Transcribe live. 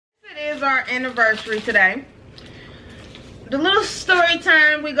is our anniversary today. The little story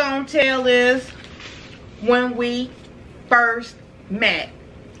time we're gonna tell is when we first met.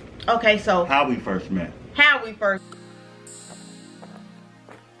 Okay, so how we first met.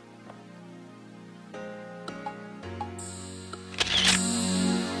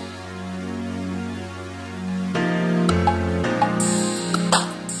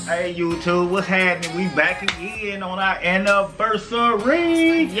 Hey YouTube, what's happening? We back again on our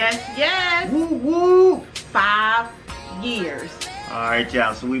anniversary. Yes. Woo woo. 5 years. Alright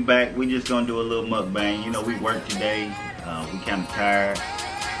y'all, so we back. We just gonna do a little mukbang. You know, we worked today. We kind of tired.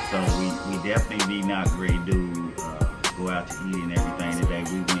 So we definitely did not ready to go out to eat and everything today.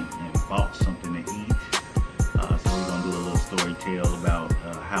 We went and bought something to eat. So we're gonna do a little story tale about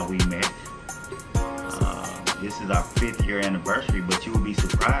how we met. This is our 5th year anniversary, but you will be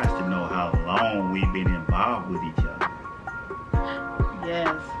surprised to know how long we've been involved with each other.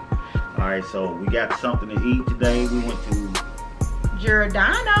 Yes. Alright, so we got something to eat today. We went to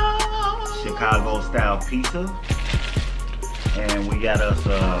Giordano Chicago style pizza. And we got us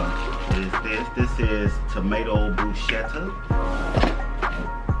this is tomato bruschetta.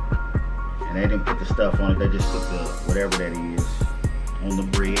 And they didn't put the stuff on it, they just put the whatever that is on the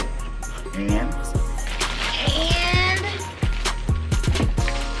bread. And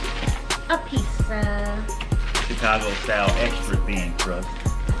a pizza. Chicago style extra thin crust.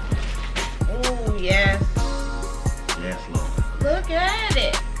 Oh yes. Yes, Lord. Look at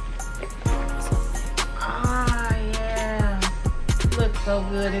it. Ah yeah. Looks so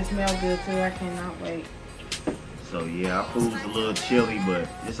good. It smells good too. I cannot wait. So yeah, our food's a little chilly, but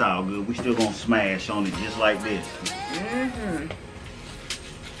it's all good. We still gonna smash on it just like this.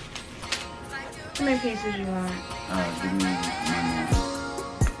 How many pieces you want? Give me my 300.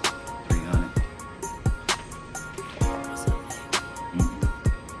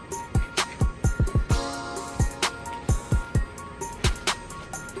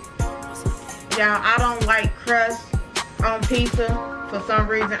 Y'all, I don't like crust on pizza for some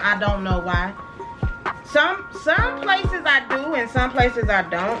reason. I don't know why. Some places I do and some places I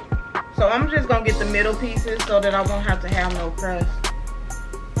don't. So I'm just gonna get the middle pieces so that I won't have to have no crust.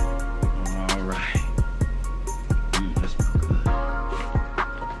 Alright. That smells good.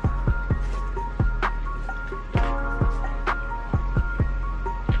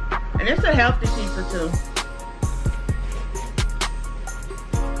 And it's a healthy pizza too.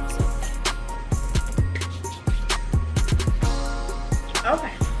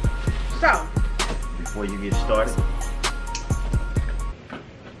 Okay, so before you get started,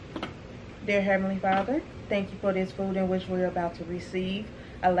 dear Heavenly Father, thank you for this food in which we're about to receive.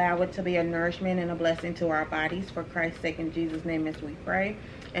 Allow it to be a nourishment and a blessing to our bodies. For Christ's sake, in Jesus' name as we pray.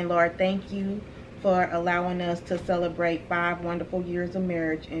 And Lord, thank you for allowing us to celebrate 5 wonderful years of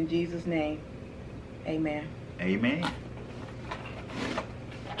marriage. In Jesus' name, amen. Amen.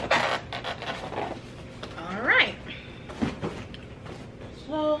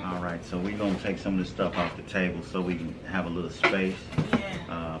 Alright, so we're going to take some of this stuff off the table so we can have a little space.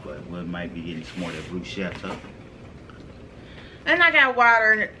 Yeah. But we might be getting some more of that bruschetta. And I got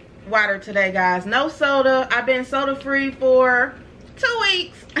water today, guys. No soda. I've been soda free for 2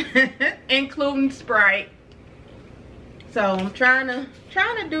 weeks, including Sprite. So I'm trying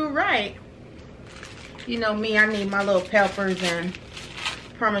to do right. You know me, I need my little peppers and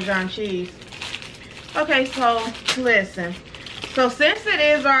Parmesan cheese. Okay, so listen. So since it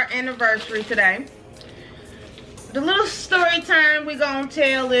is our anniversary today, the little story time we're gonna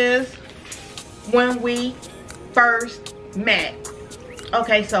tell is when we first met.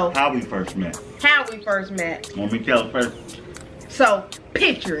 Okay, so how we first met. Want me to tell it first? So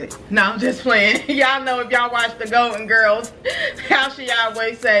picture it. No, I'm just playing. Y'all know if y'all watch the Golden Girls, how she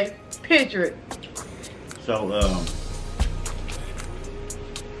always say, picture it. So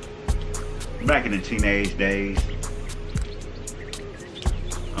back in the teenage days,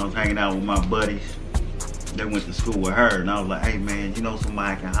 I was hanging out with my buddies. They went to school with her, and I was like, hey man, you know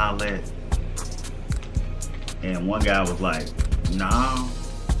somebody I can holler at? And one guy was like, nah.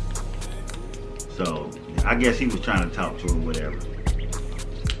 So I guess he was trying to talk to her or whatever.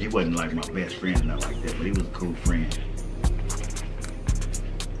 He wasn't like my best friend or nothing like that, but he was a cool friend.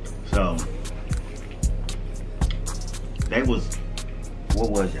 So they was,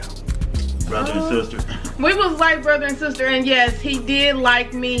 what was y'all? Brother and sister? We was like brother and sister, and yes, he did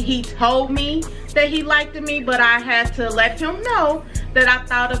like me. He told me that he liked me, but I had to let him know that I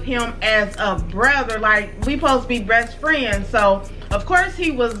thought of him as a brother. Like, we supposed to be best friends. So of course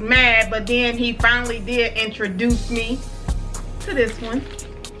he was mad, but then he finally did introduce me to this one.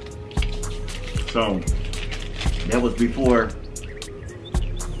 So that was before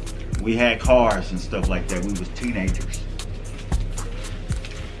We had cars and stuff like that. We was teenagers.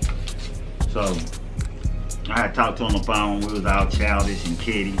 So I had talked to her on the phone. We was all childish and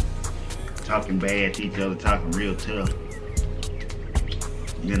kiddie, talking bad to each other, talking real tough.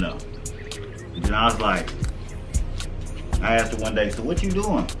 You know. And then I was like, I asked her one day, so what you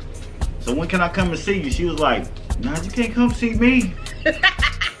doing? So when can I come and see you? She was like, nah, you can't come see me.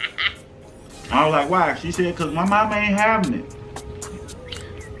 I was like, why? She said, cause my mama ain't having it.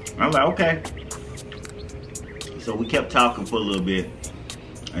 I was like, okay. So we kept talking for a little bit.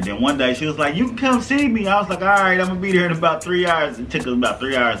 And then one day she was like, you can come see me. I was like, all right, I'm gonna be there in about 3 hours. It took us about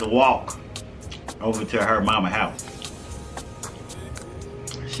 3 hours to walk over to her mama's house.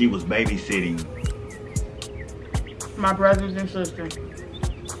 She was babysitting my brothers and sisters,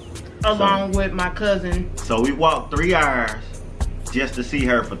 along with my cousin. So we walked 3 hours just to see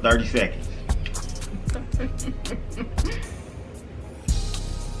her for 30 seconds.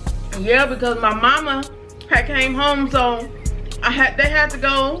 Yeah, because my mama had came home, so they had to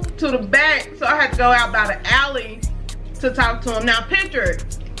go to the back, so I had to go out by the alley to talk to him. Now picture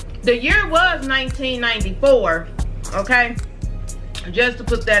it, the year was 1994, okay? Just to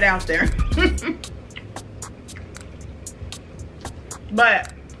put that out there.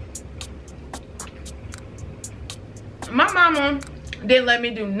 But my mama didn't let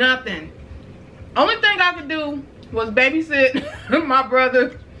me do nothing. Only thing I could do was babysit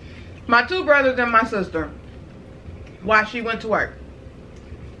my two brothers and my sister while she went to work.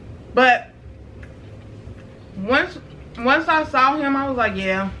 But once I saw him, I was like,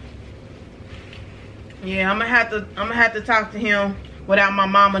 yeah, I'm gonna have to talk to him without my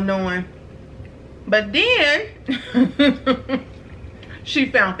mama knowing. But then she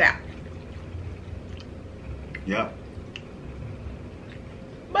found out. Yep.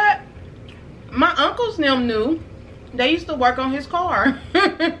 But my uncles them knew. They used to work on his car.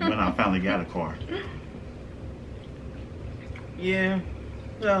 When I finally got a car. Yeah.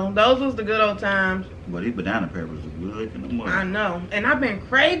 So those was the good old times. But these banana peppers are good in the morning. I know. And I've been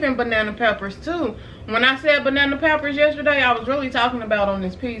craving banana peppers too. When I said banana peppers yesterday, I was really talking about on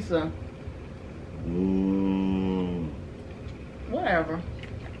this pizza. Ooh. Whatever.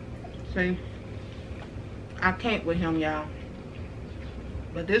 See, I can't with him, y'all.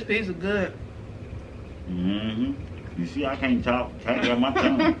 But this pizza good. Mm-hmm. You see, I can't talk. Can't get my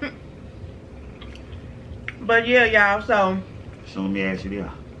tongue. But yeah, y'all, so let me ask you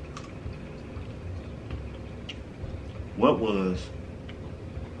this. What was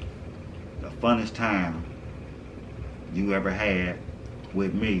the funnest time you ever had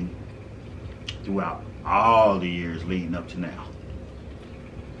with me throughout all the years leading up to now?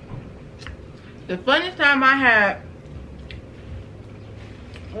 The funnest time I had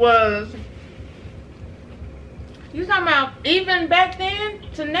was, you talking about even back then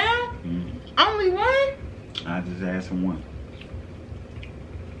to now? Mm-hmm. Only one? I just asked him one.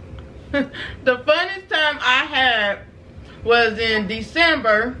 The funnest time I had was in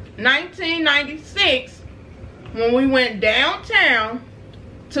December 1996 when we went downtown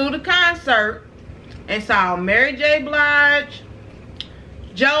to the concert and saw Mary J. Blige,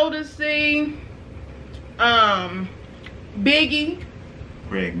 Jodeci, Biggie,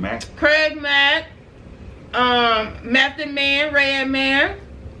 Craig Mack, Method Man, Red Man.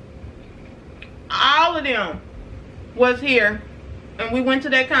 All of them was here, and we went to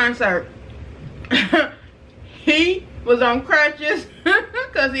that concert. He was on crutches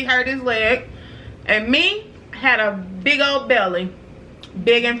because he hurt his leg, and me had a big old belly,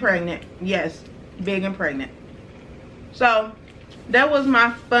 big and pregnant. Yes, big and pregnant. So that was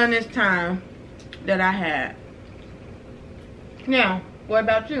my funnest time that I had. Now, what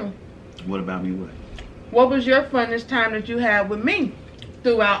about you? What about me? What? What was your funnest time that you had with me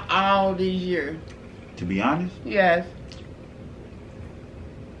throughout all these years? To be honest? Yes.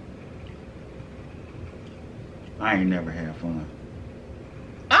 I ain't never had fun.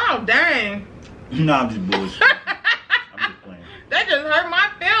 Oh, dang. No, I'm just bullshit. I'm just playing. That just hurt my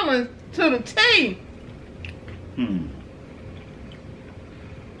feelings to the T.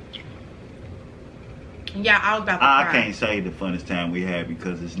 Yeah, I was about to cry. I can't say the funnest time we had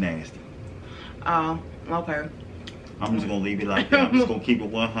because it's nasty. Oh, okay. I'm just gonna leave it like that. I'm just gonna keep it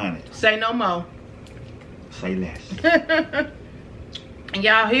 100. Say no more. Say less.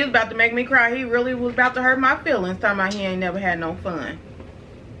 Y'all, he was about to make me cry. He really was about to hurt my feelings, talking about he ain't never had no fun.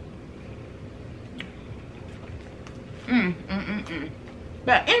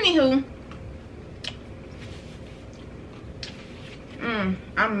 But anywho,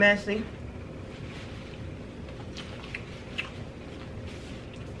 I'm messy.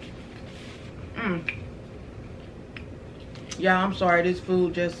 Y'all, I'm sorry, this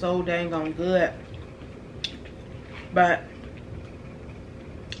food just so dang on good. But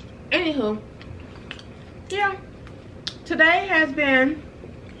anywho, yeah, today has been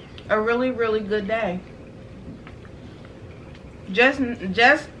a really, really good day. Just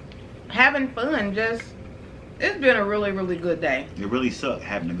having fun. It's been a really, really good day. It really sucked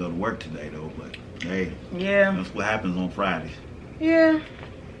having to go to work today though, but hey, yeah, that's what happens on Fridays. Yeah,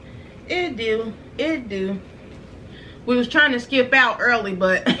 it do. We was trying to skip out early,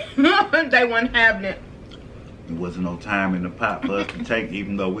 but they wasn't having it. There wasn't no time in the pot for us to take,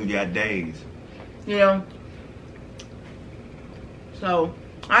 even though we got days. Yeah. So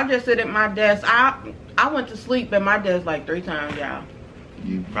I just sit at my desk. I went to sleep at my desk like 3 times, y'all.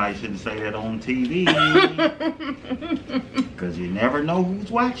 You probably shouldn't say that on TV. Because you never know who's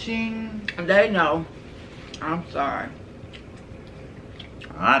watching. They know. I'm sorry.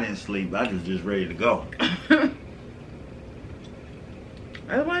 I didn't sleep. I was just ready to go.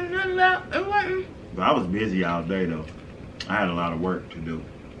 It wasn't nothing about, it wasn't. But I was busy all day though. I had a lot of work to do.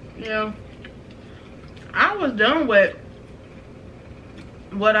 Yeah. I was done with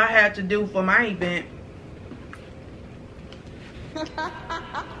what I had to do for my event.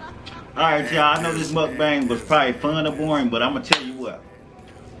 Alright y'all, I know this mukbang was probably fun or boring, but I'm going to tell you what.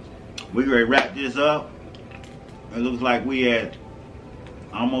 We ready to wrap this up. It looks like we at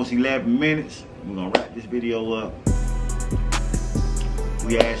almost 11 minutes. We're going to wrap this video up.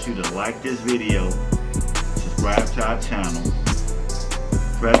 We ask you to like this video, subscribe to our channel,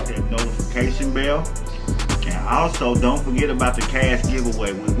 press that notification bell, and also don't forget about the cash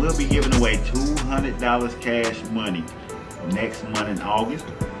giveaway. We will be giving away $200 cash money next month in August.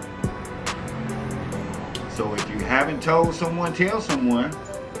 So if you haven't told someone, tell someone.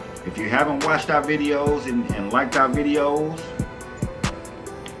 If you haven't watched our videos and liked our videos,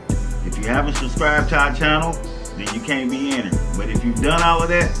 if you haven't subscribed to our channel, then you can't be entered. But if you've done all of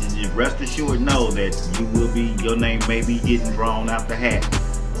that, then just rest assured know that your name may be getting drawn out the hat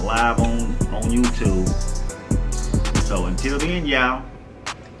live on YouTube. So until then, y'all,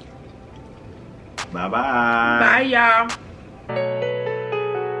 bye-bye. Bye, y'all.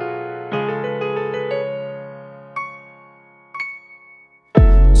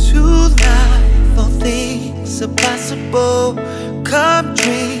 Things are possible. Come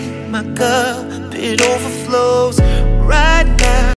dream, my cup, it overflows right now.